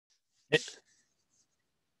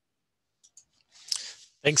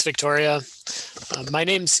Thanks, Victoria. My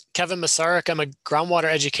name's Kevin Masarik. I'm a groundwater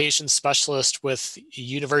education specialist with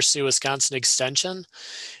University of Wisconsin Extension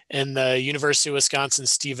and the University of Wisconsin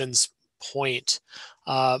Stevens Point.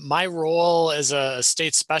 My role as a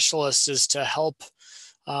state specialist is to help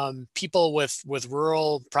people with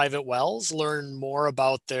rural private wells learn more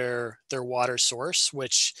about their water source,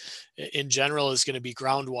 which in general is going to be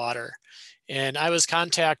groundwater. And I was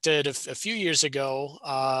contacted a few years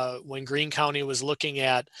ago when Greene County was looking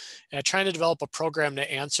at trying to develop a program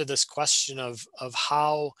to answer this question of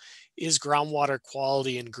how is groundwater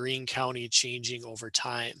quality in Greene County changing over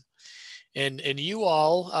time. And you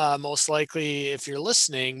all, most likely, if you're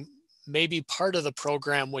listening, may be part of the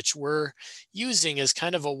program which we're using as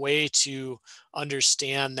kind of a way to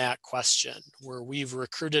understand that question, where we've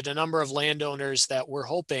recruited a number of landowners that we're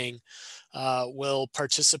hoping will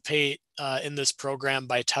participate in this program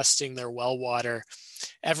by testing their well water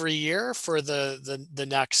every year for the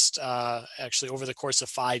next, actually over the course of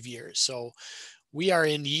 5 years. So we are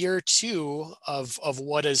in year 2 of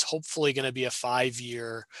what is hopefully going to be a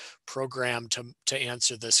 5-year program to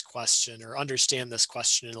answer this question or understand this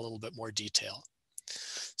question in a little bit more detail.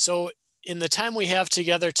 So in the time we have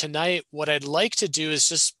together tonight, what I'd like to do is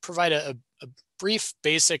just provide a brief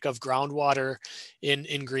basic of groundwater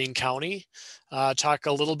in Greene County, talk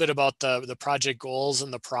a little bit about the project goals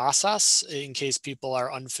and the process in case people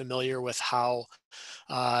are unfamiliar with how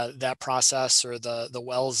that process or the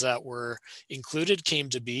wells that were included came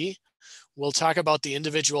to be. We'll talk about the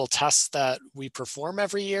individual tests that we perform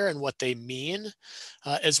every year and what they mean,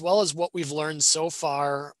 as well as what we've learned so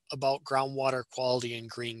far about groundwater quality in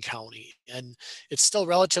Greene County. And it's still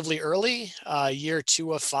relatively early, year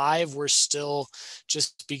 2 of 5. We're still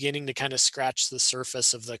just beginning to kind of scratch the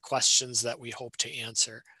surface of the questions that we hope to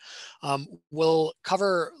answer. We'll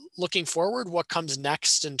cover, looking forward, what comes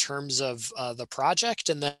next in terms of the project.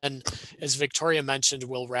 And then, as Victoria mentioned,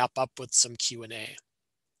 we'll wrap up with some Q&A.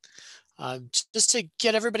 Just to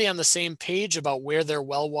get everybody on the same page about where their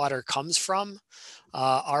well water comes from,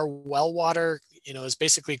 our well water, is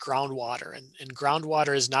basically groundwater, and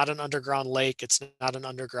groundwater is not an underground lake. It's not an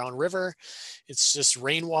underground river. It's just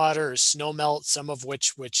rainwater or snow melt, some of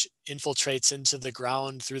which infiltrates into the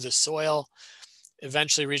ground through the soil,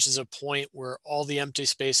 eventually reaches a point where all the empty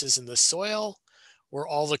spaces in the soil, where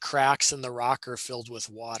all the cracks in the rock are filled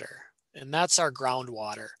with water. And that's our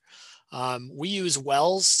groundwater. We use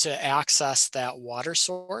wells to access that water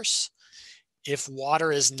source. If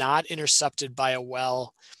water is not intercepted by a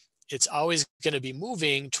well, it's always going to be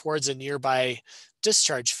moving towards a nearby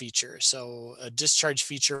discharge feature. So a discharge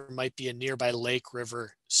feature might be a nearby lake,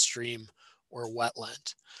 river, stream, or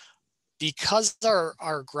wetland. Because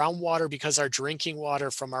our groundwater, because our drinking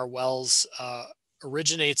water from our wells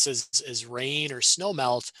originates as rain or snow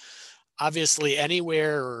melt, obviously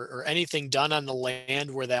anywhere or anything done on the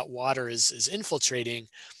land where that water is infiltrating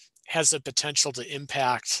has the potential to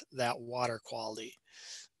impact that water quality.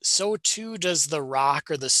 So too does the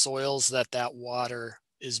rock or the soils that water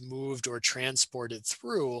is moved or transported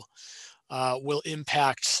through will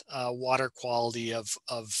impact water quality of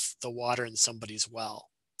the water in somebody's well.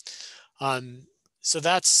 So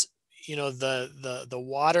that's, the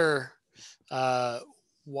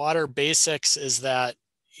water basics is that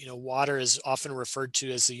water is often referred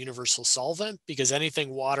to as the universal solvent because anything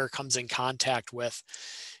water comes in contact with,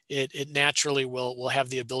 it naturally will have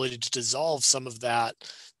the ability to dissolve some of that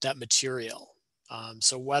material.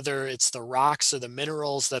 So whether it's the rocks or the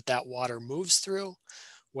minerals that water moves through,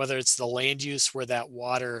 whether it's the land use where that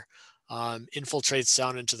water infiltrates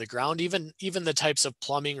down into the ground, even the types of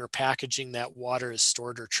plumbing or packaging that water is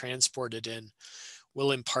stored or transported in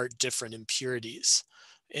will impart different impurities.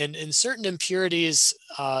 And in certain impurities,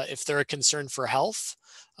 if they're a concern for health,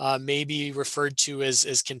 may be referred to as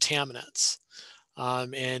contaminants.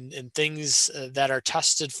 And things that are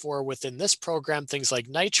tested for within this program, things like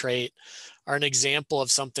nitrate, are an example of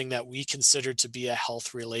something that we consider to be a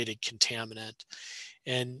health-related contaminant.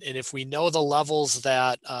 And if we know the levels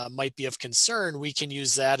that might be of concern, we can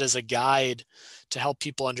use that as a guide to help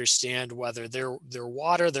people understand whether their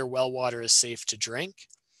well water is safe to drink.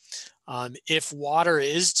 If water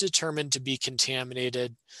is determined to be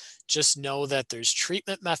contaminated, just know that there's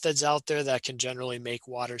treatment methods out there that can generally make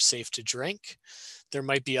water safe to drink. There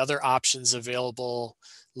might be other options available,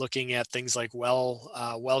 looking at things like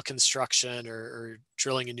well construction or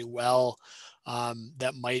drilling a new well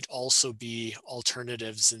that might also be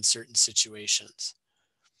alternatives in certain situations.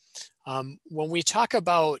 When we talk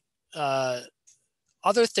about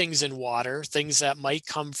other things in water, things that might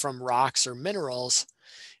come from rocks or minerals,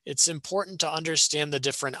 it's important to understand the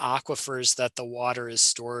different aquifers that the water is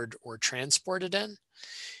stored or transported in.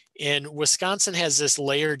 And Wisconsin has this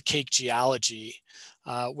layered cake geology,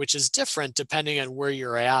 which is different depending on where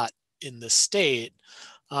you're at in the state.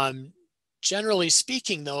 Um, Generally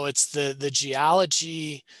speaking, though, it's the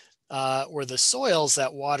geology or the soils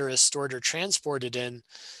that water is stored or transported in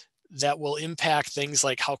that will impact things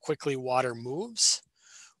like how quickly water moves,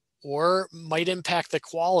 or might impact the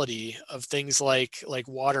quality of things like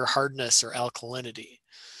water hardness or alkalinity.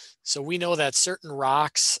 So we know that certain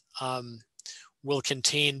rocks will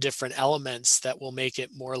contain different elements that will make it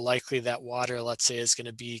more likely that water, let's say, is going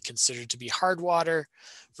to be considered to be hard water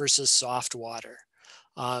versus soft water.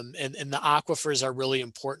 And the aquifers are really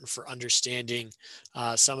important for understanding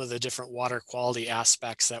some of the different water quality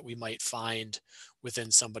aspects that we might find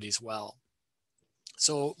within somebody's well.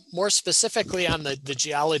 So more specifically on the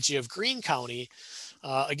geology of Greene County,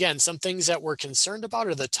 again, some things that we're concerned about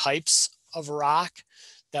are the types of rock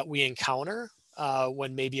that we encounter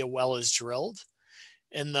when maybe a well is drilled.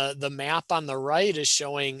 And the map on the right is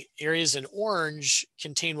showing areas in orange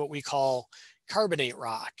contain what we call carbonate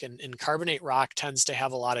rock. And carbonate rock tends to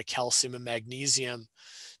have a lot of calcium and magnesium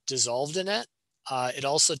dissolved in it. It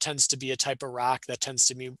also tends to be a type of rock that tends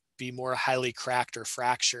to be more highly cracked or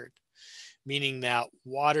fractured, meaning that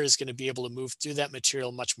water is going to be able to move through that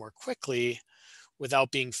material much more quickly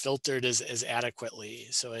without being filtered as adequately.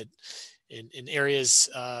 So in areas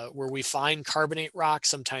where we find carbonate rock,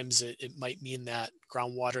 sometimes it might mean that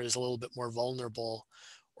groundwater is a little bit more vulnerable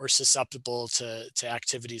or susceptible to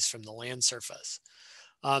activities from the land surface.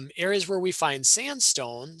 Areas where we find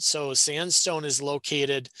sandstone, so sandstone is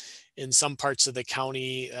located in some parts of the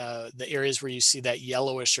county, the areas where you see that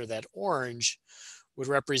yellowish or that orange would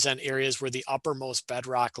represent areas where the uppermost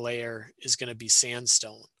bedrock layer is going to be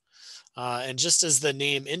sandstone. And just as the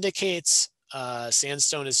name indicates,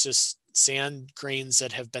 sandstone is just sand grains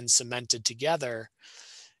that have been cemented together.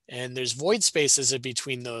 And there's void spaces in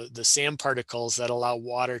between the sand particles that allow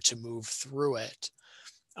water to move through it.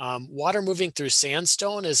 Water moving through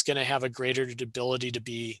sandstone is going to have a greater ability to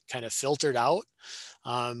be kind of filtered out.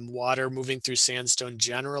 Water moving through sandstone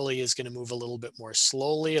generally is going to move a little bit more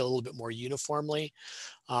slowly, a little bit more uniformly,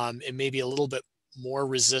 and maybe a little bit more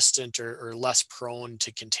resistant or less prone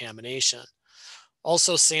to contamination.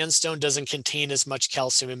 Also, sandstone doesn't contain as much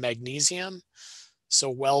calcium and magnesium. So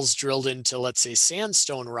wells drilled into, let's say,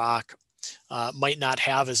 sandstone rock might not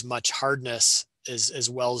have as much hardness as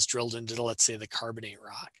wells drilled into, let's say, the carbonate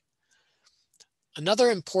rock. Another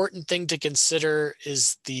important thing to consider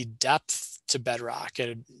is the depth to bedrock.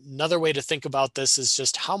 And another way to think about this is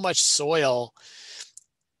just how much soil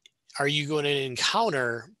are you going to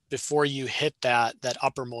encounter before you hit that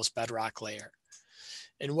uppermost bedrock layer.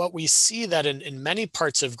 And what we see that in many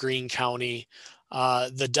parts of Greene County,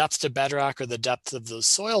 the depth to bedrock or the depth of those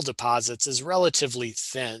soil deposits is relatively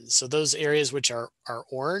thin. So those areas which are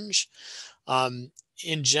orange,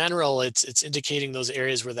 in general, it's indicating those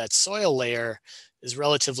areas where that soil layer is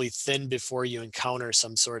relatively thin before you encounter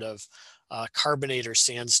some sort of carbonate or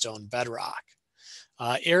sandstone bedrock.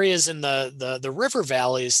 Areas in the river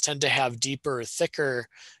valleys tend to have deeper, thicker,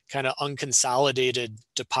 kind of unconsolidated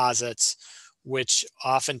deposits, which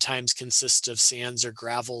oftentimes consist of sands or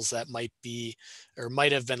gravels that might be or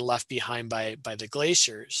might have been left behind by the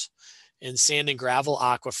glaciers. And sand and gravel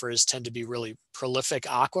aquifers tend to be really prolific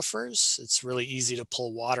aquifers. It's really easy to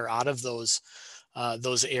pull water out of those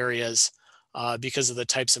areas because of the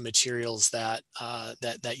types of materials that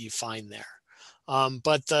you find there.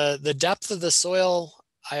 But the depth of the soil,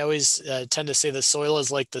 I always tend to say the soil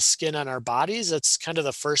is like the skin on our bodies. It's kind of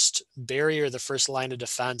the first barrier, the first line of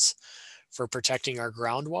defense for protecting our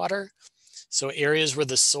groundwater. So areas where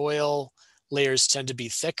the soil layers tend to be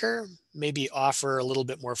thicker maybe offer a little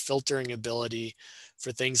bit more filtering ability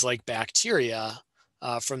for things like bacteria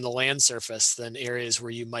from the land surface than areas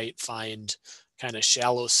where you might find kind of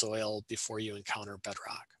shallow soil before you encounter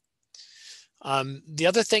bedrock. The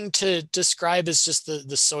other thing to describe is just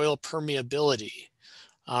the soil permeability.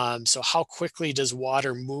 So how quickly does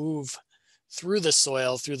water move through the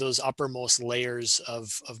soil, through those uppermost layers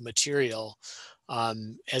of material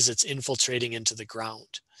as it's infiltrating into the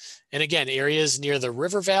ground. And again, areas near the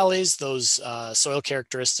river valleys, those soil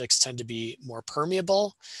characteristics tend to be more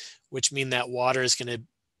permeable, which mean that water is going to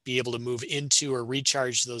be able to move into or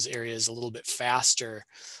recharge those areas a little bit faster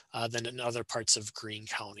than in other parts of Greene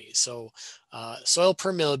County. So soil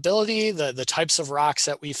permeability, the types of rocks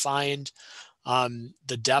that we find,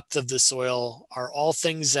 the depth of the soil are all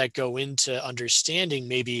things that go into understanding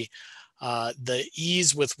maybe the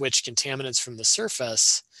ease with which contaminants from the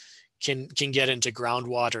surface can get into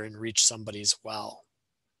groundwater and reach somebody's well.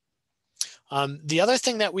 The other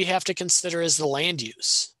thing that we have to consider is the land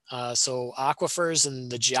use. So aquifers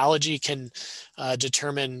and the geology can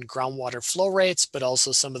determine groundwater flow rates, but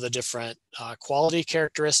also some of the different quality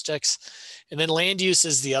characteristics. And then land use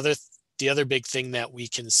is the other big thing that we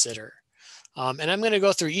consider. And I'm going to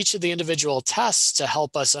go through each of the individual tests to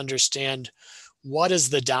help us understand what is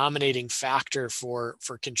the dominating factor for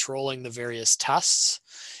controlling the various tests.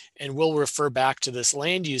 And we'll refer back to this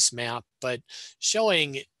land use map, but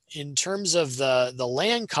showing in terms of the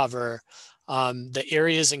land cover, the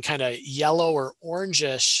areas in kind of yellow or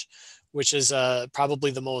orangish, which is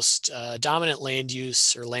probably the most dominant land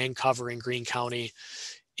use or land cover in Greene County,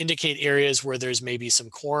 indicate areas where there's maybe some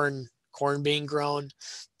corn being grown.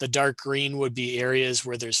 The dark green would be areas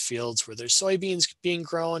where there's fields where there's soybeans being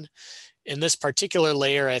grown. And this particular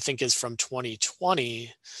layer, I think, is from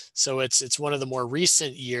 2020. So it's one of the more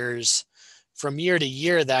recent years. From year to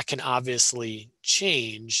year, that can obviously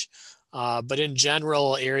change. But in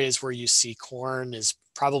general, areas where you see corn is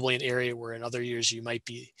probably an area where in other years you might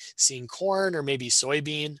be seeing corn or maybe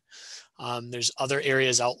soybean. There's other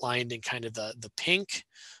areas outlined in kind of the pink,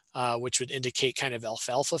 which would indicate kind of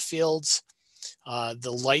alfalfa fields.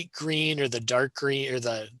 The light green or the dark green or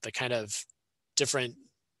the kind of different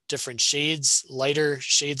shades, lighter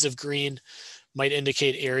shades of green might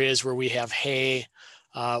indicate areas where we have hay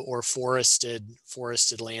or forested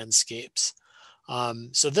landscapes.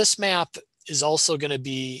 So this map is also going to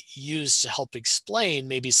be used to help explain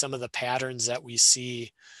maybe some of the patterns that we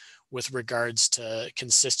see with regards to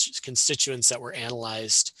constituents that were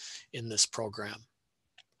analyzed in this program.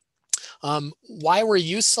 Why were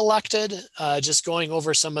you selected? Just going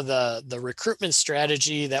over some of the recruitment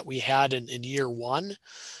strategy that we had in year one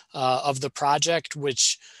of the project,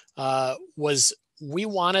 which was we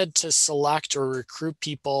wanted to select or recruit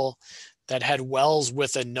people that had wells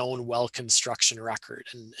with a known well construction record.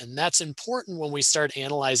 And that's important when we start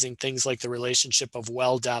analyzing things like the relationship of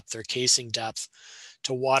well depth or casing depth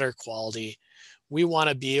to water quality. We want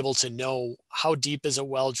to be able to know how deep is a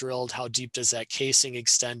well drilled, how deep does that casing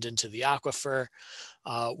extend into the aquifer.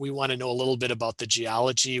 We want to know a little bit about the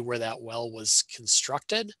geology where that well was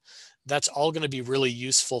constructed. That's all going to be really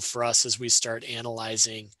useful for us as we start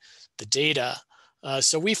analyzing the data.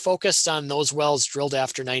 So we focused on those wells drilled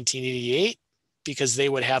after 1988 because they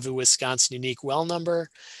would have a Wisconsin unique well number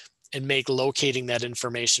and make locating that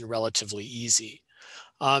information relatively easy.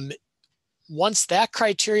 Once that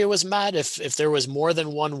criteria was met, if there was more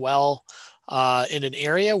than one well in an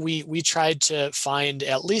area, we tried to find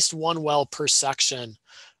at least one well per section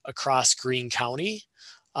across Greene County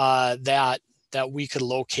that we could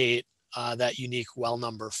locate that unique well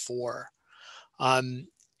number for.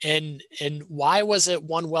 And why was it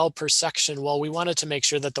one well per section? Well, we wanted to make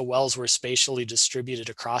sure that the wells were spatially distributed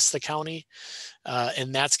across the county.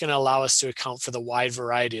 And that's going to allow us to account for the wide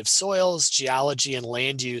variety of soils, geology, and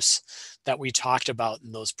land use that we talked about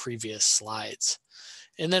in those previous slides.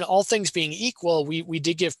 And then all things being equal, we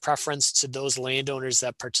did give preference to those landowners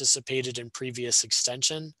that participated in previous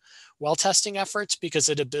extension well testing efforts because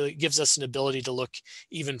it gives us an ability to look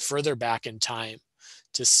even further back in time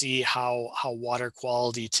to see how water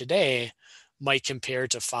quality today might compare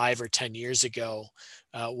to 5 or 10 years ago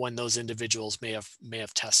when those individuals may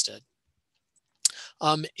have tested.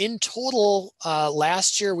 In total,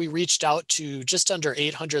 last year we reached out to just under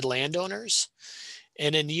 800 landowners.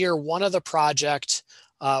 And in year one of the project,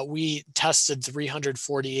 we tested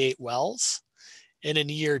 348 wells. And in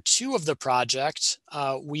year two of the project,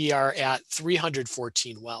 we are at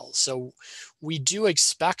 314 wells. So we do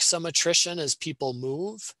expect some attrition as people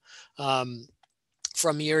move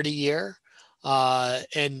from year to year.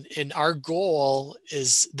 And our goal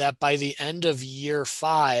is that by the end of year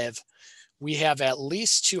 5, we have at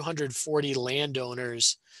least 240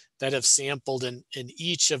 landowners that have sampled in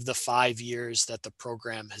each of the 5 years that the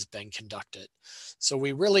program has been conducted. So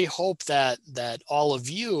we really hope that all of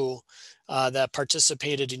you that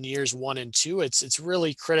participated in years 1 and 2, it's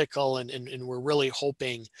really critical, and we're really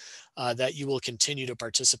hoping that you will continue to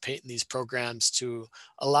participate in these programs to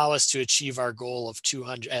allow us to achieve our goal of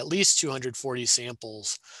at least 240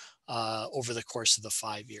 samples over the course of the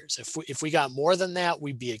 5 years. If we got more than that,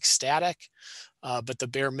 we'd be ecstatic. But the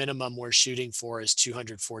bare minimum we're shooting for is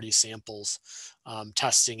 240 samples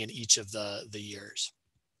testing in each of the years.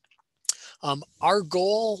 Our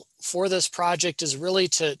goal for this project is really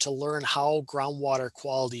to learn how groundwater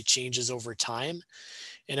quality changes over time.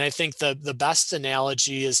 And I think the best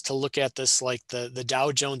analogy is to look at this like the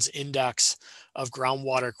Dow Jones Index of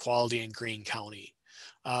groundwater quality in Greene County.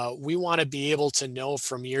 We want to be able to know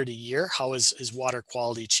from year to year how is water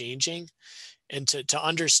quality changing, and to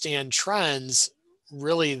understand trends.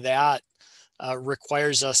 Really, that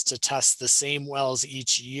requires us to test the same wells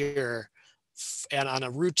each year and on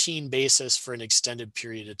a routine basis for an extended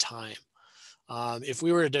period of time. If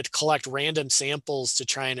we were to collect random samples to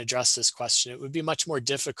try and address this question, it would be much more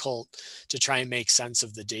difficult to try and make sense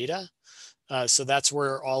of the data. So that's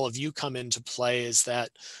where all of you come into play, is that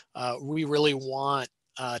we really want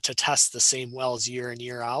to test the same wells year in,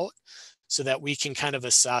 year out, so that we can kind of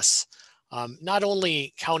assess not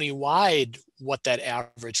only countywide what that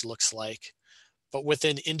average looks like, but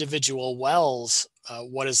within individual wells,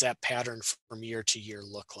 what does that pattern from year to year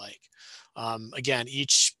look like? Again,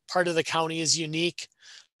 each part of the county is unique,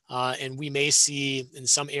 and we may see in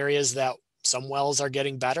some areas that some wells are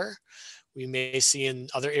getting better. We may see in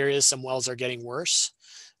other areas some wells are getting worse.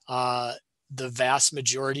 The vast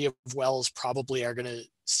majority of wells probably are going to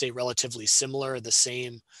stay relatively similar, the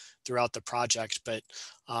same throughout the project, but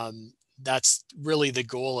that's really the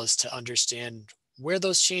goal, is to understand where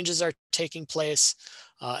those changes are taking place,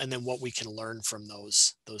 and then what we can learn from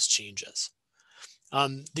those changes.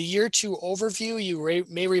 The year two overview, you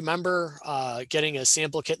may remember getting a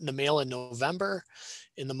sample kit in the mail in November.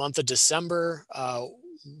 In the month of December,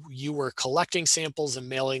 you were collecting samples and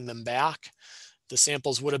mailing them back. The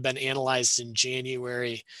samples would have been analyzed in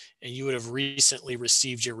January, and you would have recently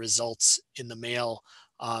received your results in the mail,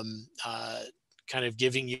 kind of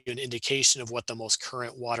giving you an indication of what the most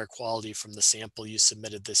current water quality from the sample you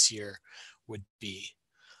submitted this year would be.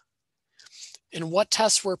 And what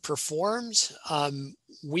tests were performed?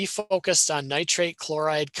 We focused on nitrate,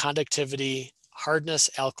 chloride, conductivity, hardness,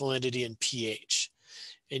 alkalinity, and pH.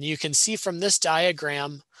 And you can see from this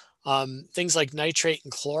diagram, things like nitrate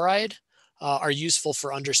and chloride are useful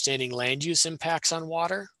for understanding land use impacts on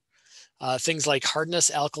water. Things like hardness,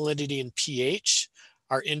 alkalinity, and pH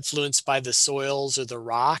are influenced by the soils or the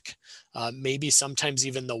rock. Maybe sometimes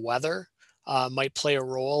even the weather might play a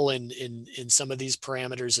role in some of these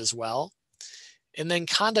parameters as well. And then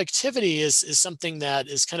conductivity is something that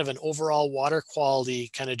is kind of an overall water quality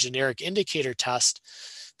kind of generic indicator test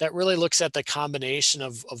that really looks at the combination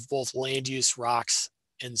of both land use, rocks,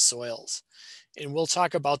 and soils. And we'll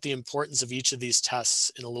talk about the importance of each of these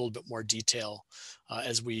tests in a little bit more detail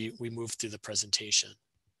as we move through the presentation.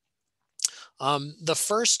 The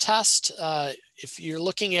first test, if you're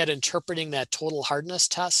looking at interpreting that total hardness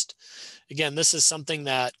test, again, this is something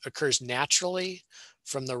that occurs naturally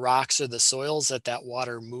from the rocks or the soils that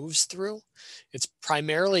water moves through. It's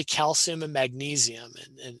primarily calcium and magnesium,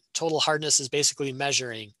 and total hardness is basically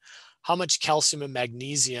measuring how much calcium and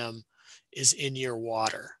magnesium is in your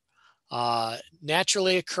water.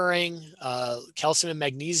 Naturally occurring calcium and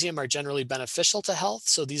magnesium are generally beneficial to health,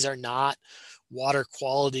 so these are not water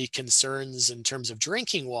quality concerns in terms of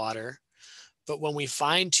drinking water. But when we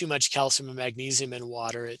find too much calcium and magnesium in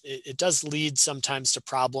water, it does lead sometimes to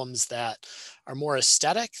problems that are more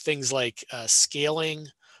aesthetic, things like scaling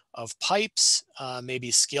of pipes,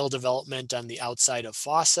 maybe scale development on the outside of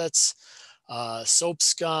faucets, soap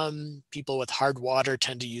scum. People with hard water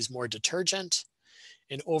tend to use more detergent.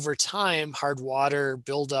 And over time, hard water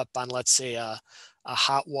buildup on, let's say, a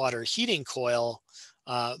hot water heating coil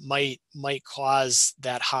might cause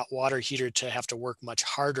that hot water heater to have to work much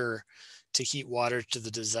harder to heat water to the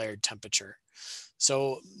desired temperature.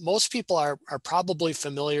 So most people are probably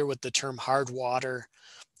familiar with the term hard water.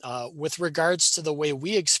 With regards to the way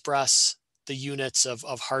we express the units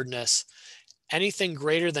of hardness, anything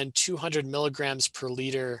greater than 200 milligrams per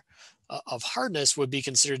liter of hardness would be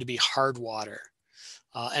considered to be hard water.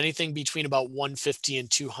 Anything between about 150 and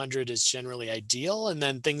 200 is generally ideal. And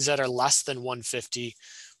then things that are less than 150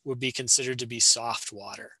 would be considered to be soft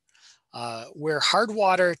water. Where hard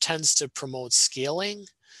water tends to promote scaling,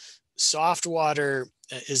 soft water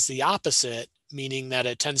is the opposite, meaning that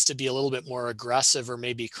it tends to be a little bit more aggressive or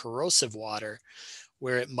maybe corrosive water,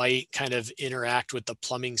 where it might kind of interact with the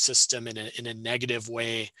plumbing system in a negative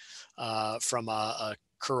way from a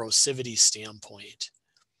corrosivity standpoint.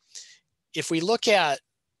 If we look at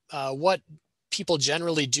what people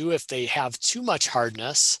generally do if they have too much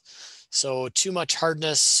hardness, so too much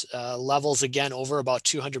hardness levels, again, over about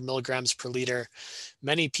 200 milligrams per liter,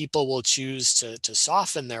 many people will choose to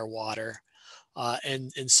soften their water.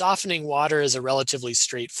 And softening water is a relatively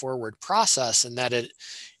straightforward process in that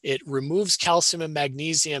it removes calcium and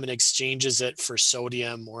magnesium and exchanges it for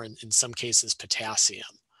sodium, or in some cases, potassium.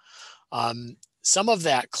 Some of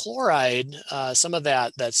that chloride, some of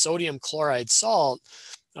that sodium chloride salt,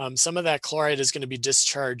 some of that chloride is going to be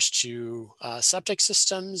discharged to septic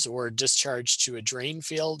systems or discharged to a drain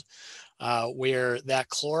field, where that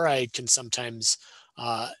chloride can sometimes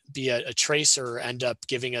be a tracer or end up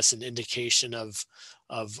giving us an indication of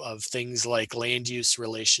of things like land use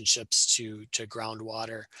relationships to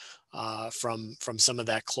groundwater from some of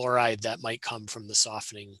that chloride that might come from the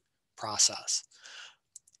softening process.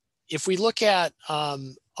 If we look at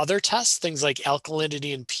other tests, things like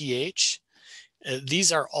alkalinity and pH,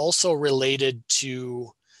 these are also related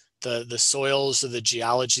to the soils or the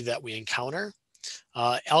geology that we encounter.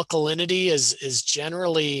 Alkalinity is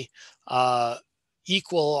generally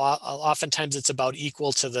equal. Oftentimes it's about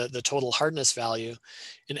equal to the total hardness value.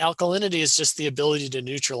 And alkalinity is just the ability to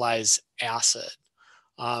neutralize acid.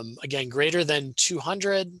 Again, greater than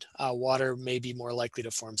 200, water may be more likely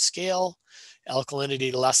to form scale.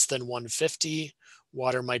 Alkalinity less than 150,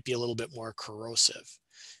 water might be a little bit more corrosive.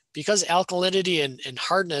 Because alkalinity and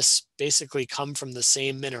hardness basically come from the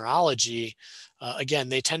same mineralogy, again,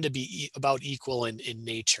 they tend to be about equal in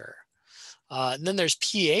nature. And then there's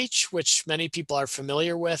pH, which many people are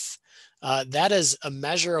familiar with. That is a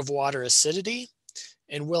measure of water acidity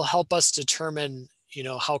and will help us determine,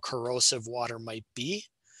 how corrosive water might be.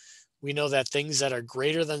 We know that things that are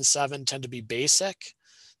greater than 7 tend to be basic.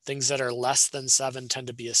 Things that are less than 7 tend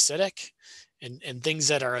to be acidic. And things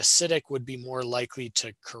that are acidic would be more likely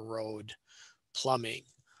to corrode plumbing.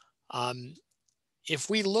 If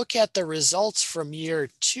we look at the results from year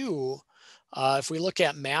 2, if we look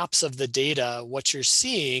at maps of the data, what you're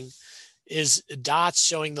seeing is dots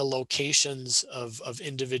showing the locations of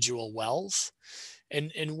individual wells.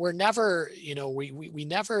 And we're never, we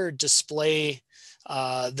never display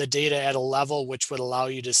the data at a level which would allow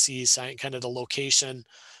you to see kind of the location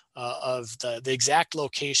of the exact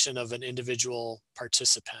location of an individual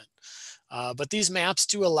participant. But these maps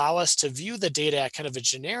do allow us to view the data at kind of a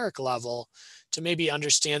generic level to maybe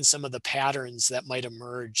understand some of the patterns that might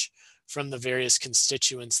emerge from the various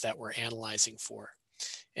constituents that we're analyzing for.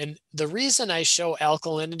 And the reason I show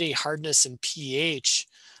alkalinity, hardness, and pH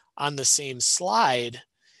on the same slide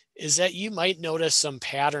is that you might notice some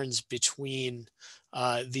patterns between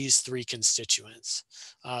these 3 constituents.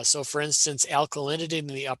 So for instance, alkalinity in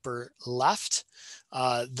the upper left,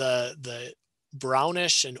 the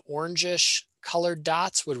brownish and orangish colored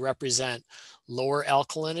dots would represent lower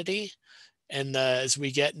alkalinity. And as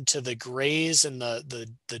we get into the grays and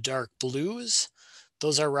the dark blues,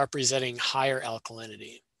 those are representing higher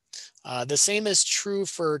alkalinity. The same is true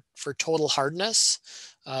for total hardness.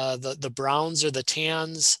 The browns or the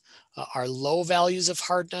tans are low values of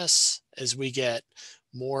hardness. As we get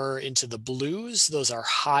more into the blues, those are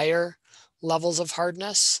higher levels of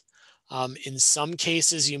hardness. In some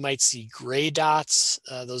cases, you might see gray dots.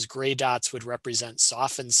 Those gray dots would represent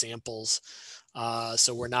softened samples.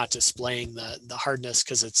 So we're not displaying the hardness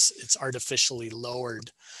because it's artificially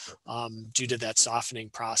lowered due to that softening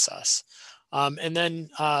process. And then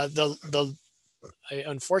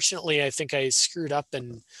unfortunately, I think I screwed up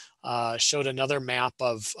and showed another map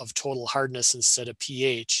of total hardness instead of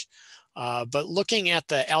pH. But looking at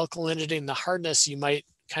the alkalinity and the hardness, you might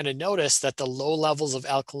kind of notice that the low levels of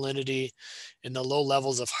alkalinity and the low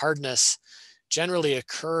levels of hardness generally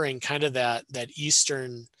occur in kind of that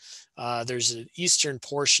eastern, there's an eastern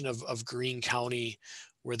portion of Greene County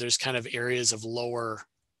where there's kind of areas of lower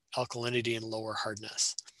alkalinity and lower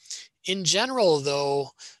hardness. In general, though,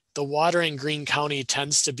 the water in Greene County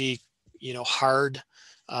tends to be, hard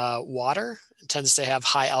water. It tends to have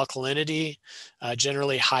high alkalinity,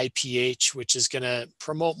 generally high pH, which is going to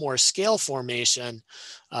promote more scale formation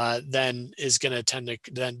than is going to tend to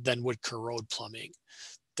than would corrode plumbing.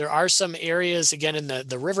 There are some areas, again, in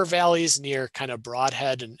the river valleys near kind of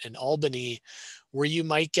Broadhead and Albany, where you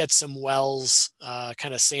might get some wells,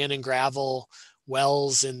 kind of sand and gravel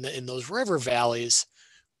wells in those river valleys,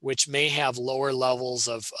 which may have lower levels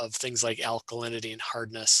of things like alkalinity and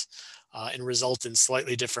hardness and result in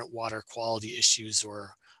slightly different water quality issues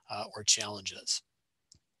or challenges.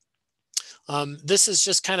 This is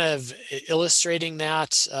just kind of illustrating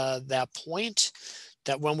that point,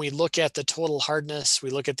 that when we look at the total hardness, we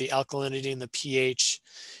look at the alkalinity and the pH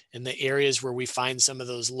in the areas where we find some of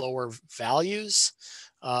those lower values.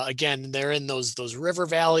 Again, they're in those river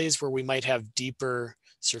valleys where we might have deeper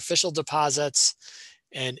superficial deposits.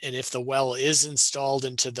 And if the well is installed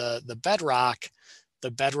into the bedrock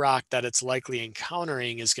that it's likely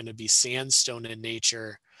encountering is going to be sandstone in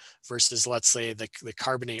nature versus, let's say, the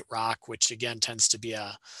carbonate rock, which again tends to be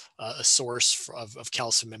a source of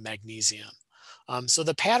calcium and magnesium. So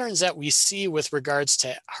the patterns that we see with regards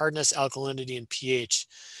to hardness, alkalinity, and pH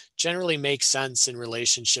generally make sense in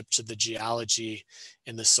relationship to the geology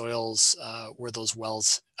in the soils where those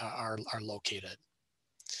wells are located.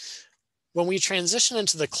 When we transition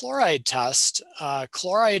into the chloride test,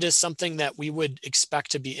 chloride is something that we would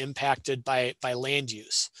expect to be impacted by land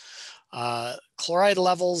use. Chloride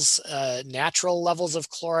levels, natural levels of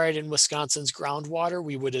chloride in Wisconsin's groundwater,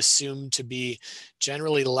 we would assume to be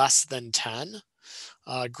generally less than 10.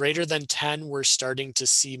 Greater than 10, we're starting to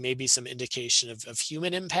see maybe some indication of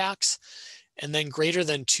human impacts. And then greater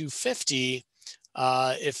than 250,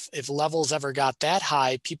 if levels ever got that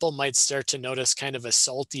high, people might start to notice kind of a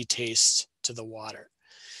salty taste to the water.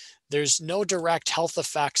 There's no direct health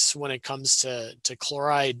effects when it comes to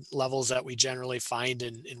chloride levels that we generally find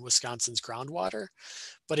in Wisconsin's groundwater.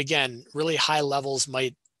 But again, really high levels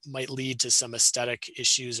might lead to some aesthetic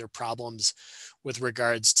issues or problems with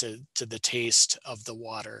regards to the taste of the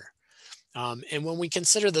water. And when we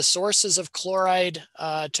consider the sources of chloride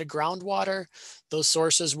to groundwater, those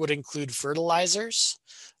sources would include fertilizers.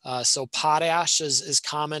 So potash is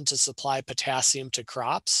common to supply potassium to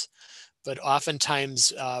crops, but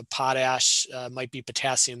oftentimes potash might be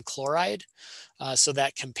potassium chloride. So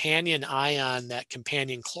that companion ion, that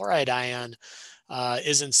companion chloride ion,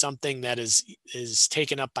 isn't something that is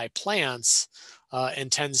taken up by plants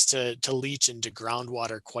and tends to leach into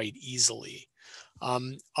groundwater quite easily.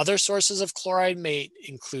 Other sources of chloride may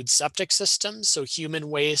include septic systems. So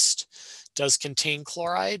human waste does contain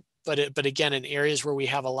chloride, but again, in areas where we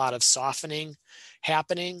have a lot of softening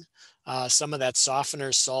happening, some of that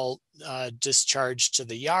softener salt discharged to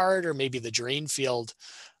the yard or maybe the drain field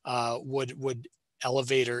would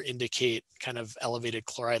elevate or indicate kind of elevated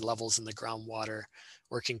chloride levels in the groundwater,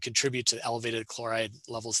 or can contribute to elevated chloride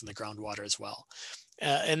levels in the groundwater as well.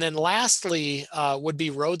 And then lastly would be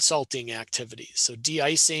road salting activities. So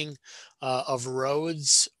de-icing of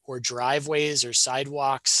roads or driveways or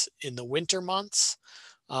sidewalks in the winter months.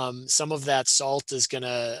 Some of that salt is going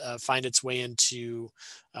to find its way into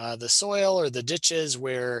the soil or the ditches,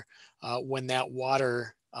 where when that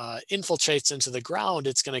water infiltrates into the ground,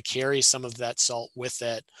 it's going to carry some of that salt with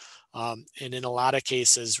it. And in a lot of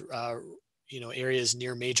cases, areas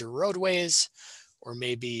near major roadways or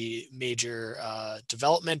maybe major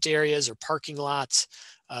development areas or parking lots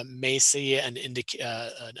may see an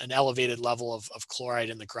elevated level of chloride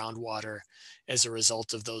in the groundwater as a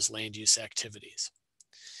result of those land use activities.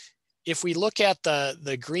 If we look at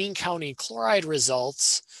the Greene County chloride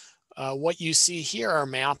results, what you see here are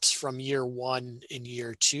maps from year 1 and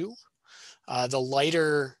year 2. The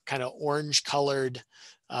lighter kind of orange colored,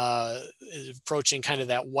 approaching kind of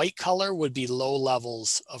that white color, would be low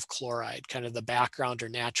levels of chloride, kind of the background or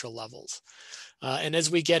natural levels. And as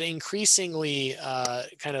we get increasingly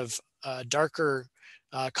kind of darker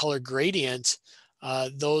color gradient,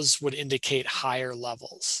 those would indicate higher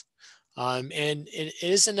levels. And it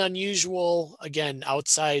isn't unusual, again,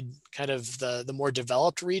 outside kind of the more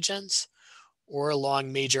developed regions or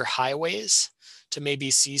along major highways, to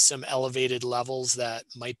maybe see some elevated levels that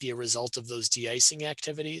might be a result of those de-icing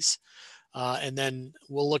activities. And then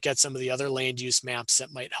we'll look at some of the other land use maps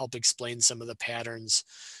that might help explain some of the patterns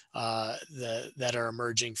that are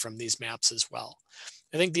emerging from these maps as well.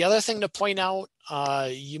 I think the other thing to point out,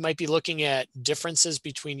 you might be looking at differences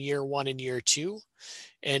between year 1 and year 2,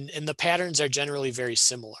 and the patterns are generally very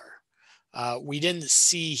similar. We didn't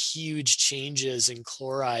see huge changes in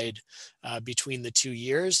chloride between the 2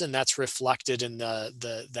 years, and that's reflected in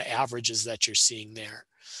the averages that you're seeing there.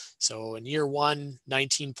 So in year 1,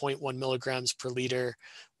 19.1 milligrams per liter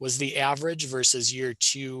was the average, versus year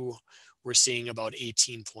 2, we're seeing about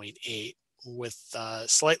 18.8, with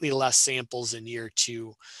slightly less samples in year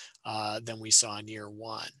 2 than we saw in year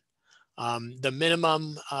 1. The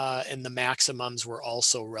minimum and the maximums were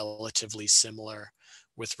also relatively similar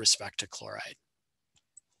with respect to chloride.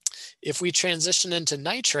 If we transition into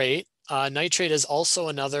nitrate, nitrate is also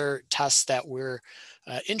another test that we're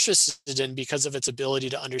interested in because of its ability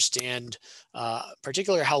to understand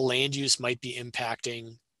particularly how land use might be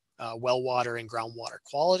impacting well water and groundwater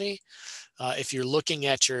quality. If you're looking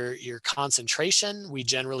at your concentration, we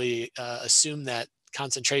generally assume that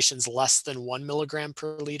concentrations less than 1 milligram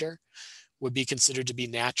per liter would be considered to be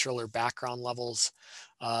natural or background levels.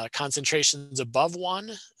 Concentrations above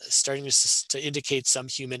 1 starting to indicate some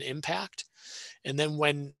human impact. And then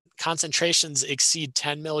when concentrations exceed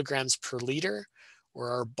 10 milligrams per liter or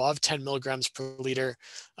are above 10 milligrams per liter,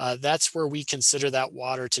 that's where we consider that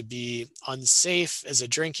water to be unsafe as a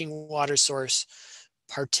drinking water source,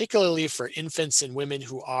 particularly for infants and women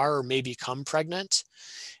who are or may become pregnant.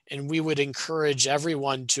 And we would encourage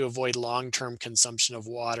everyone to avoid long-term consumption of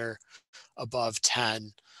water above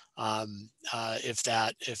 10 if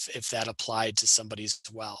that applied to somebody as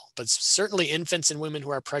well. But certainly infants and women who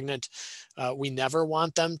are pregnant, we never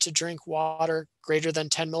want them to drink water greater than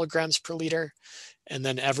 10 milligrams per liter. And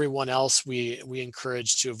then everyone else, we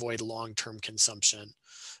encourage to avoid long-term consumption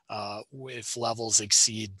if levels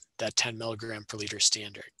exceed that 10 milligram per liter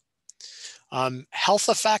standard. Health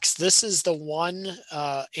effects, this is the one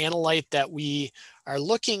analyte that we are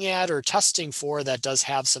looking at or testing for that does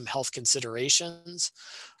have some health considerations.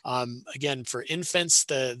 Again, for infants,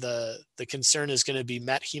 the concern is going to be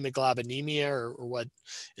methemoglobinemia, or what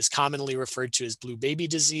is commonly referred to as blue baby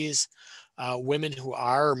disease. Women who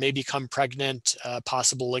are or may become pregnant,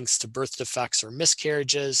 possible links to birth defects or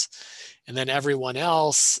miscarriages. And then everyone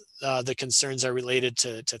else, the concerns are related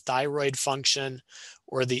to thyroid function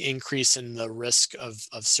or the increase in the risk of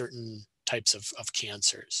certain types of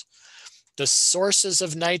cancers. The sources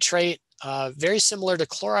of nitrate, very similar to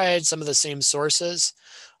chloride, some of the same sources.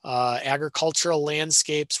 Agricultural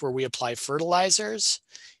landscapes where we apply fertilizers.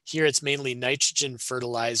 Here it's mainly nitrogen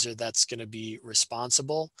fertilizer that's going to be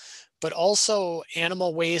responsible, but also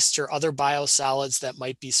animal waste or other biosolids that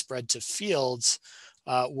might be spread to fields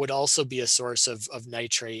would also be a source of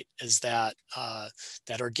nitrate, as that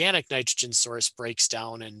organic nitrogen source breaks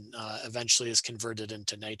down and eventually is converted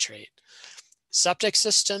into nitrate. Septic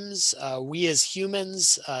systems, we as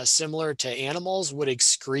humans, similar to animals, would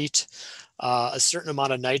excrete a certain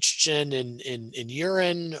amount of nitrogen in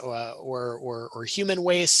urine or human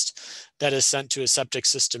waste that is sent to a septic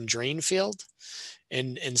system drain field.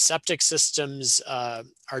 And septic systems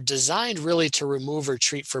are designed really to remove or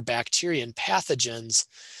treat for bacteria and pathogens.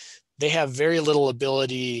 They have very little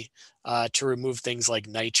ability to remove things like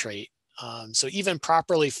nitrate. So even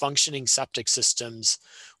properly functioning septic systems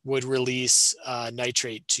would release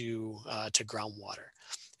nitrate to groundwater.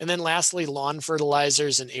 And then lastly, lawn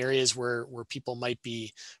fertilizers in areas where people might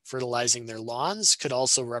be fertilizing their lawns could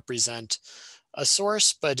also represent a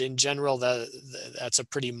source, but in general, that's a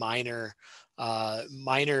pretty minor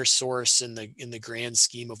source in the grand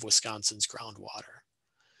scheme of Wisconsin's groundwater.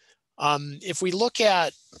 If we look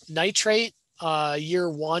at nitrate, year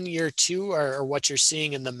 1, year 2 are what you're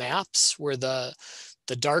seeing in the maps, where the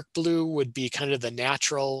dark blue would be kind of the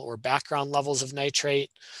natural or background levels of nitrate.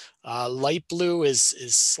 Light blue is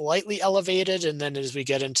slightly elevated, and then as we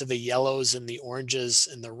get into the yellows and the oranges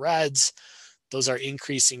and the reds, those are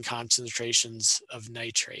increasing concentrations of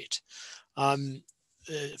nitrate. A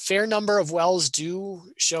fair number of wells do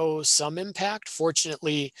show some impact.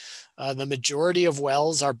 Fortunately, the majority of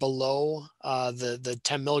wells are below the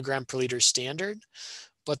 10 milligram per liter standard.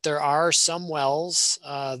 But there are some wells,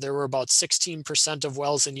 there were about 16% of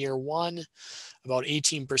wells in year 1, about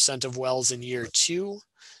 18% of wells in year 2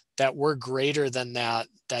 that were greater than that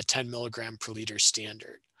 10 milligram per liter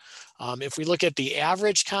standard. If we look at the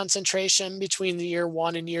average concentration between the year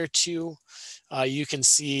 1 and year 2, you can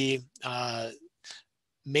see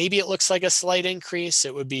maybe it looks like a slight increase.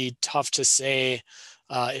 It would be tough to say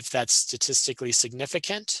if that's statistically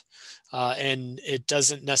significant. And it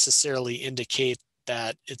doesn't necessarily indicate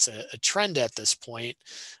that it's a trend at this point.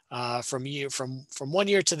 From one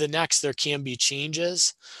year to the next, there can be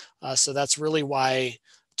changes. So that's really why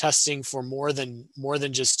testing for more than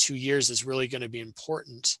just 2 years is really going to be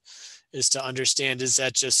important, is to understand, is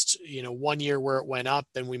that just 1 year where it went up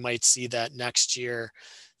and we might see that next year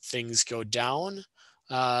things go down,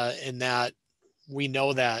 and that we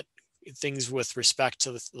know that things with respect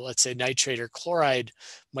to, let's say, nitrate or chloride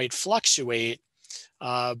might fluctuate,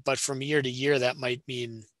 but from year to year that might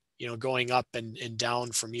mean going up and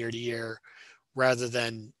down from year to year rather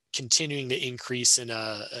than continuing to increase in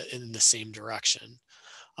the same direction.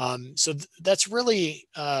 So that's really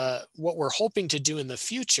what we're hoping to do in the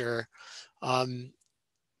future.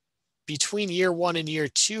 Between year 1 and year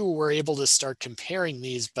 2, we're able to start comparing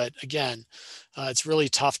these, but again, it's really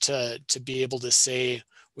tough to be able to say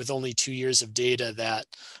with only 2 years of data that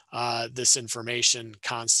this information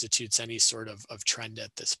constitutes any sort of trend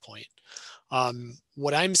at this point.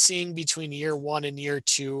 What I'm seeing between year 1 and year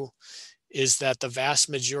 2 is that the vast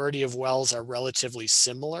majority of wells are relatively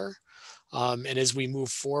similar. And as we move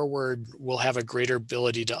forward, we'll have a greater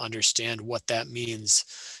ability to understand what that means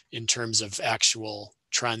in terms of actual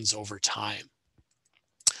trends over time.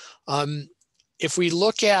 If we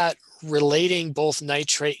look at relating both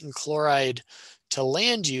nitrate and chloride to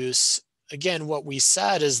land use, again, what we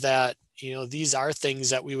said is that these are things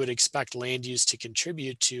that we would expect land use to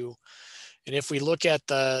contribute to. And if we look at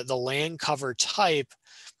the land cover type,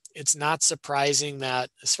 it's not surprising that,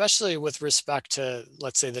 especially with respect to,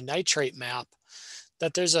 let's say, the nitrate map,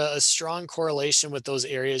 that there's a strong correlation with those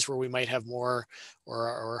areas where we might have more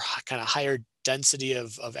or kind of higher density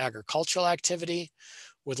of agricultural activity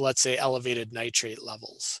with, let's say, elevated nitrate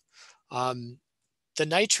levels. The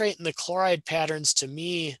nitrate and the chloride patterns, to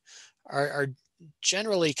me, are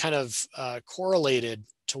generally kind of correlated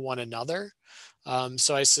to one another.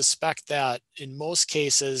 So I suspect that in most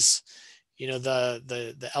cases,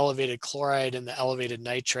 the elevated chloride and the elevated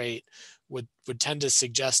nitrate would tend to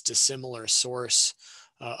suggest a similar source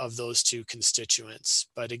of those two constituents.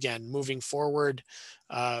 But again, moving forward,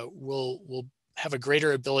 we'll have a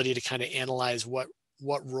greater ability to kind of analyze what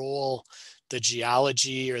role the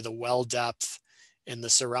geology or the well depth and the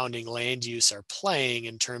surrounding land use are playing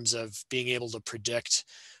in terms of being able to predict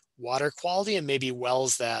water quality and maybe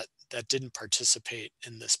wells that didn't participate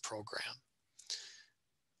in this program.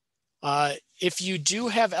 If you do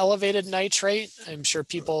have elevated nitrate, I'm sure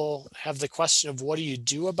people have the question of what do you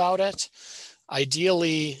do about it?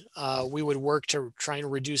 Ideally, we would work to try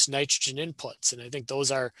and reduce nitrogen inputs. And I think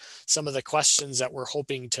those are some of the questions that we're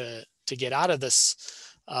hoping to get out of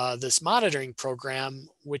this, this monitoring program,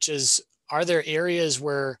 which is, are there areas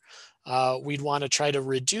where we'd want to try to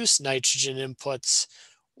reduce nitrogen inputs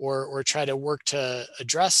or try to work to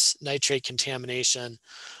address nitrate contamination?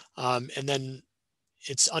 And then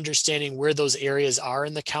it's understanding where those areas are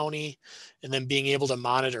in the county and then being able to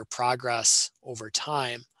monitor progress over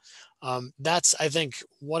time. That's, I think,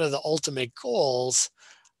 one of the ultimate goals.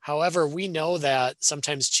 However, we know that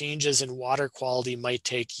sometimes changes in water quality might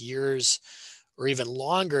take years or even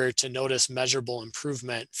longer to notice measurable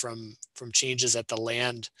improvement from changes at the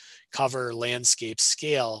land cover landscape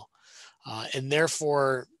scale. And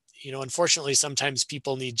therefore, unfortunately, sometimes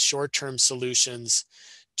people need short-term solutions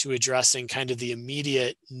to addressing kind of the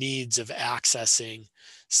immediate needs of accessing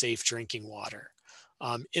safe drinking water.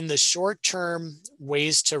 In the short term,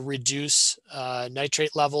 ways to reduce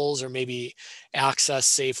nitrate levels or maybe access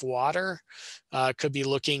safe water could be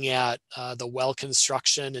looking at the well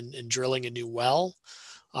construction and drilling a new well.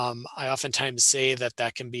 I oftentimes say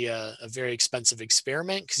that can be a very expensive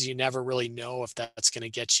experiment because you never really know if that's going to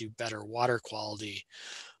get you better water quality.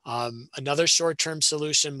 Another short-term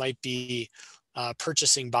solution might be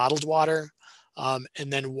purchasing bottled water,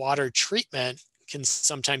 and then water treatment can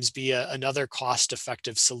sometimes be another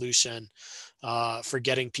cost-effective solution for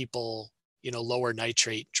getting people, lower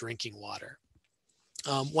nitrate drinking water.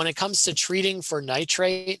 When it comes to treating for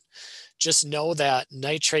nitrate, just know that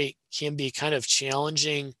nitrate can be kind of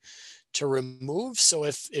challenging to remove. So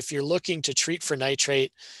if you're looking to treat for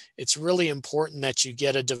nitrate, it's really important that you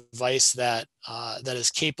get a device that that is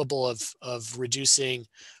capable of reducing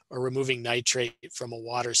or removing nitrate from a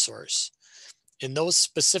water source. And those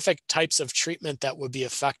specific types of treatment that would be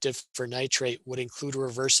effective for nitrate would include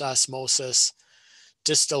reverse osmosis,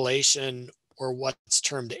 distillation, or what's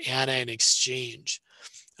termed anion exchange.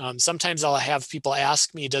 Sometimes I'll have people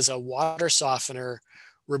ask me, does a water softener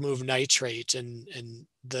remove nitrate? And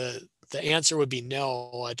the answer would be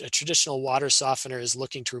no. A traditional water softener is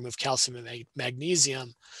looking to remove calcium and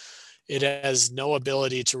magnesium. It has no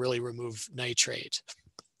ability to really remove nitrate.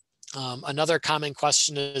 Another common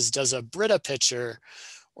question is, does a Brita pitcher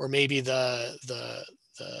or maybe the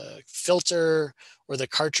filter or the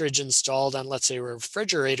cartridge installed on, let's say, a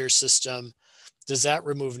refrigerator system, does that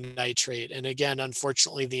remove nitrate? And again,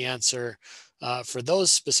 unfortunately, the answer for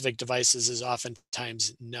those specific devices is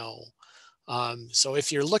oftentimes no. So if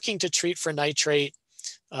you're looking to treat for nitrate,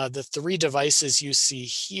 the three devices you see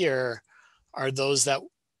here are those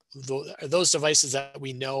devices that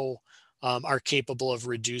we know are capable of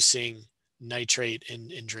reducing nitrate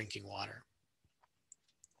in drinking water.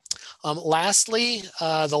 Lastly,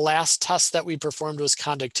 the last test that we performed was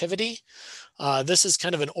conductivity. This is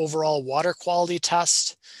kind of an overall water quality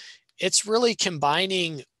test. It's really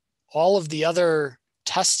combining all of the other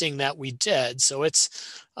testing that we did. So it's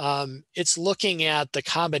looking at the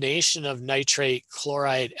combination of nitrate,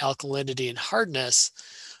 chloride, alkalinity, and hardness,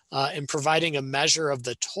 and providing a measure of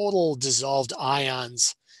the total dissolved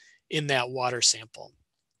ions in that water sample.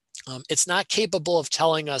 It's not capable of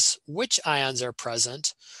telling us which ions are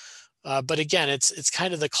present, but again, it's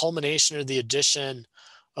kind of the culmination or the addition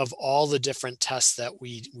of all the different tests that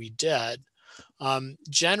we did.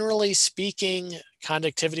 Generally speaking,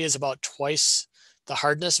 conductivity is about twice the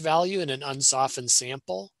hardness value in an unsoftened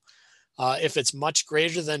sample. If it's much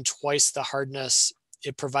greater than twice the hardness,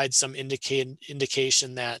 it provides some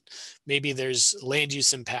indication that maybe there's land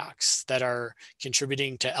use impacts that are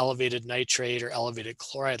contributing to elevated nitrate or elevated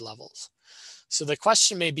chloride levels. So the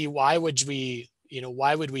question may be, why would we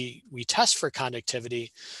test for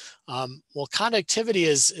conductivity? Well, conductivity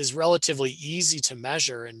is relatively easy to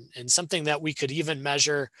measure and something that we could even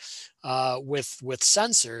measure with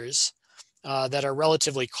sensors that are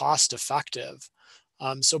relatively cost effective.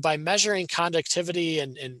 So by measuring conductivity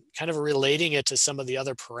and kind of relating it to some of the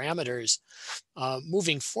other parameters,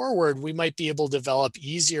 moving forward, we might be able to develop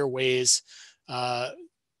easier ways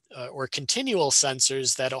or continual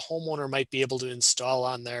sensors that a homeowner might be able to install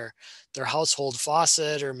on their household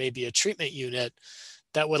faucet or maybe a treatment unit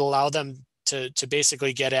that would allow them to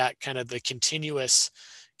basically get at kind of the continuous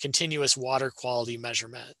water quality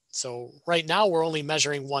measurement. So right now we're only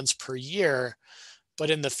measuring once per year, but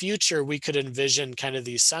in the future we could envision kind of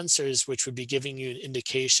these sensors which would be giving you an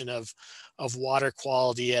indication of water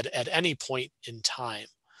quality at any point in time.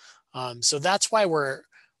 So that's why we're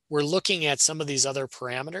looking at some of these other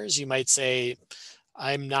parameters. You might say,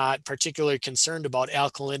 I'm not particularly concerned about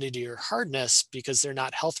alkalinity or hardness because they're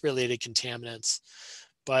not health related contaminants.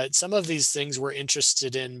 But some of these things we're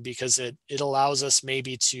interested in because it allows us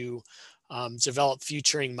maybe to develop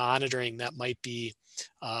futuring monitoring that might be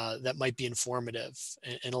informative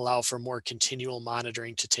and allow for more continual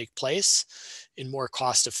monitoring to take place in more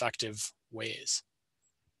cost-effective ways.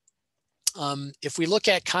 If we look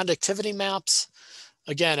at conductivity maps,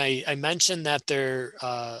 again, I mentioned that they're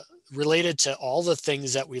related to all the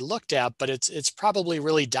things that we looked at, but it's probably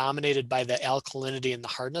really dominated by the alkalinity and the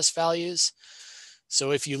hardness values.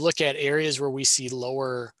 So if you look at areas where we see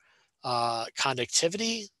lower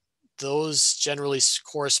conductivity, those generally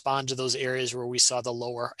correspond to those areas where we saw the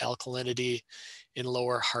lower alkalinity and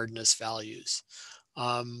lower hardness values.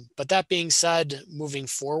 But that being said, moving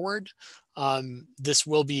forward, this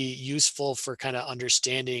will be useful for kind of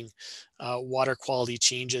understanding water quality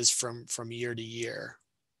changes from year to year.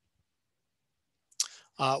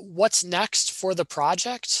 What's next for the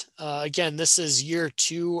project? Again, this is year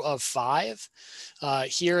 2 of 5.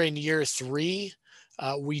 Here in year 3,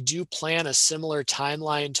 we do plan a similar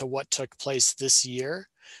timeline to what took place this year,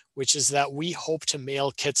 which is that we hope to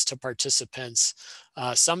mail kits to participants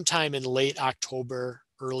sometime in late October,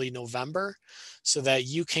 early November, so that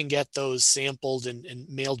you can get those sampled and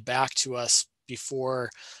mailed back to us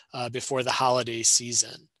before the holiday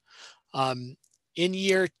season. In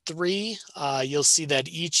year 3, you'll see that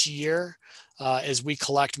each year, as we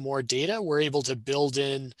collect more data, we're able to build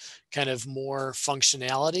in kind of more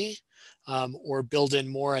functionality or build in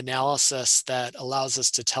more analysis that allows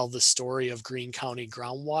us to tell the story of Greene County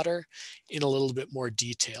groundwater in a little bit more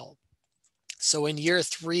detail. So in year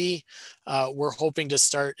 3, we're hoping to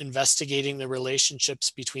start investigating the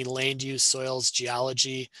relationships between land use, soils,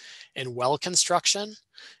 geology, and well construction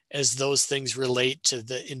as those things relate to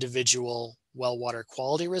the individual well water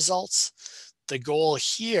quality results. The goal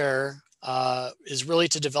here is really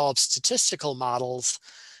to develop statistical models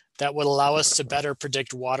that would allow us to better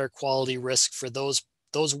predict water quality risk for those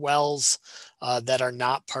wells that are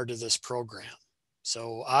not part of this program.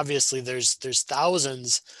 So obviously there's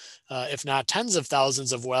thousands, if not tens of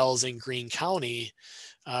thousands of wells in Greene County.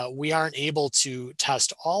 We aren't able to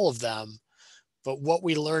test all of them, but what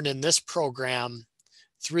we learned in this program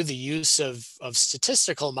through the use of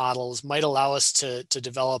statistical models might allow us to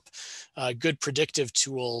develop good predictive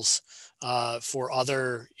tools for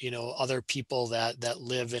other people that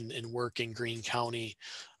live and work in Greene County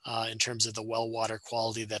in terms of the well water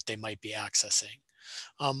quality that they might be accessing.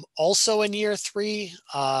 Also in year 3,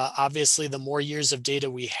 obviously the more years of data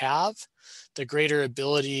we have, the greater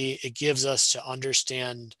ability it gives us to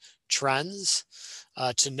understand trends,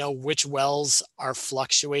 to know which wells are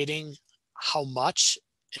fluctuating, how much,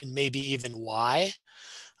 and maybe even why,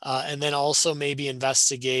 and then also maybe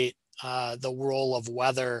investigate the role of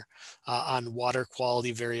weather on water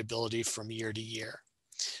quality variability from year to year.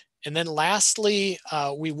 And then lastly,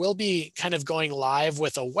 we will be kind of going live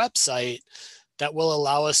with a website that will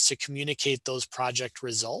allow us to communicate those project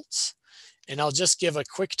results. And I'll just give a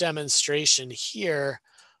quick demonstration here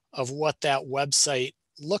of what that website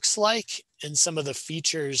looks like and some of the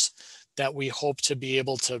features that we hope to be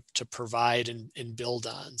able to provide and build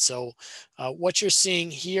on. So what you're seeing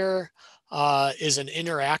here is an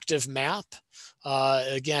interactive map.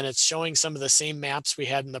 Again, it's showing some of the same maps we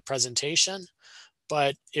had in the presentation,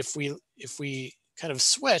 but if we kind of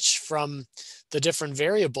switch from the different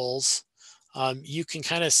variables, you can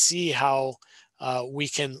kind of see how we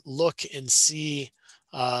can look and see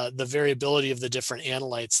the variability of the different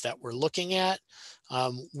analytes that we're looking at.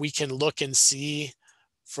 We can look and see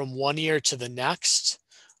from one year to the next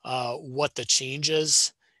what the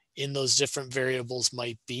changes in those different variables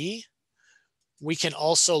might be. We can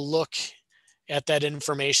also look at that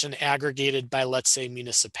information aggregated by, let's say,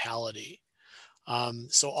 municipality.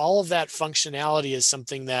 So all of that functionality is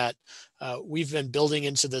something that we've been building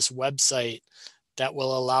into this website that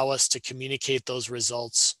will allow us to communicate those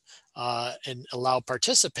results and allow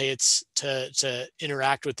participants to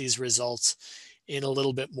interact with these results in a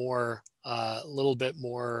little bit more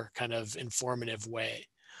kind of informative way.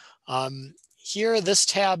 Here, this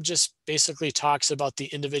tab just basically talks about the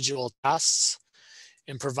individual tests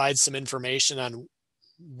and provides some information on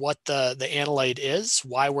what the analyte is,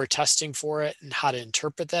 why we're testing for it, and how to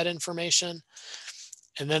interpret that information.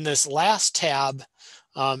 And then this last tab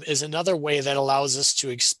is another way that allows us to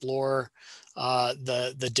explore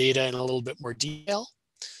the data in a little bit more detail.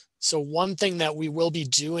 So one thing that we will be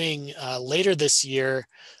doing later this year,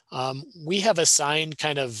 we have assigned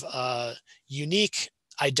kind of unique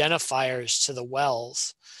identifiers to the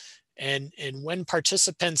wells. And when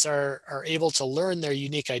participants are able to learn their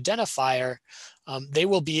unique identifier, they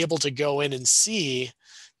will be able to go in and see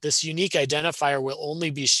this unique identifier will only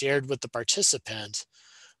be shared with the participant,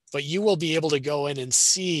 but you will be able to go in and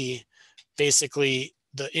see basically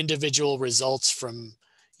the individual results from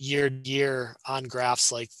year to year on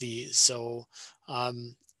graphs like these. So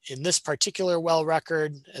in this particular well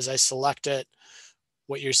record, as I select it,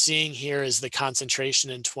 what you're seeing here is the concentration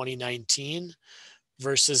in 2019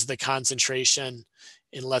 versus the concentration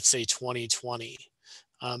in, let's say, 2020.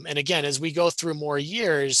 And again, as we go through more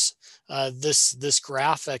years, this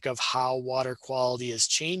graphic of how water quality is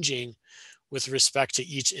changing with respect to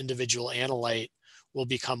each individual analyte will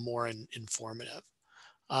become more informative.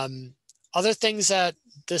 Other things that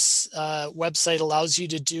this website allows you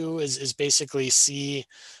to do is basically see,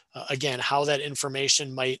 again, how that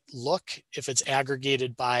information might look if it's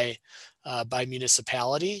aggregated by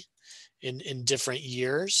municipality in different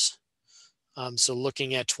years. So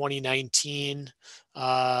looking at 2019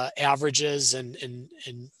 averages and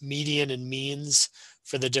median and means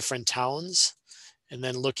for the different towns, and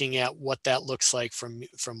then looking at what that looks like from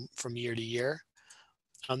year to year.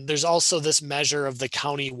 There's also this measure of the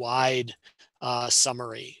county-wide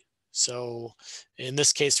summary. So in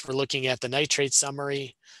this case, we're looking at the nitrate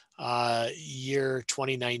summary, year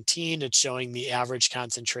 2019, it's showing the average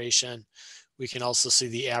concentration. We can also see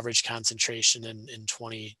the average concentration in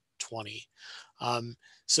 2020.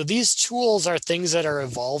 So these tools are things that are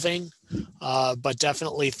evolving, but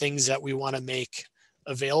definitely things that we want to make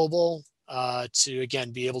available to,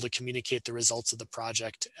 again, be able to communicate the results of the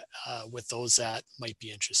project with those that might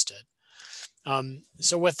be interested.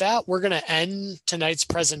 So with that, we're going to end tonight's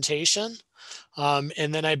presentation.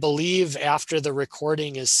 And then I believe after the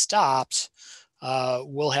recording is stopped,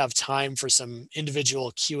 we'll have time for some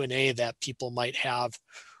individual Q&A that people might have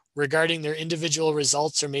regarding their individual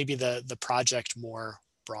results or maybe the project more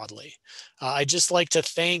broadly. I'd just like to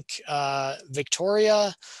thank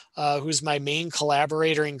Victoria, who's my main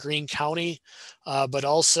collaborator in Greene County, but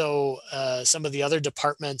also some of the other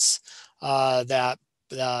departments that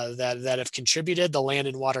have contributed, the Land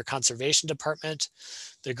and Water Conservation Department,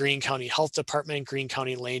 the Greene County Health Department, Greene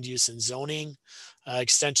County Land Use and Zoning,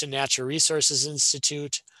 Extension Natural Resources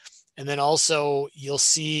Institute, and then also you'll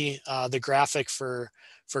see the graphic for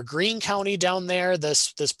Greene County down there.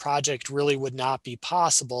 This project really would not be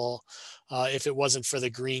possible if it wasn't for the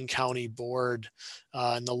Greene County Board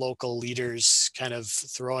and the local leaders kind of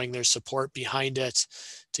throwing their support behind it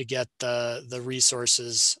to get the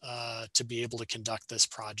resources to be able to conduct this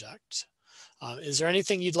project. Is there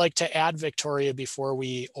anything you'd like to add, Victoria, before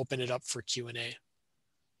we open it up for Q&A?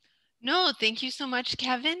 No, thank you so much,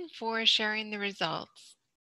 Kevin, for sharing the results.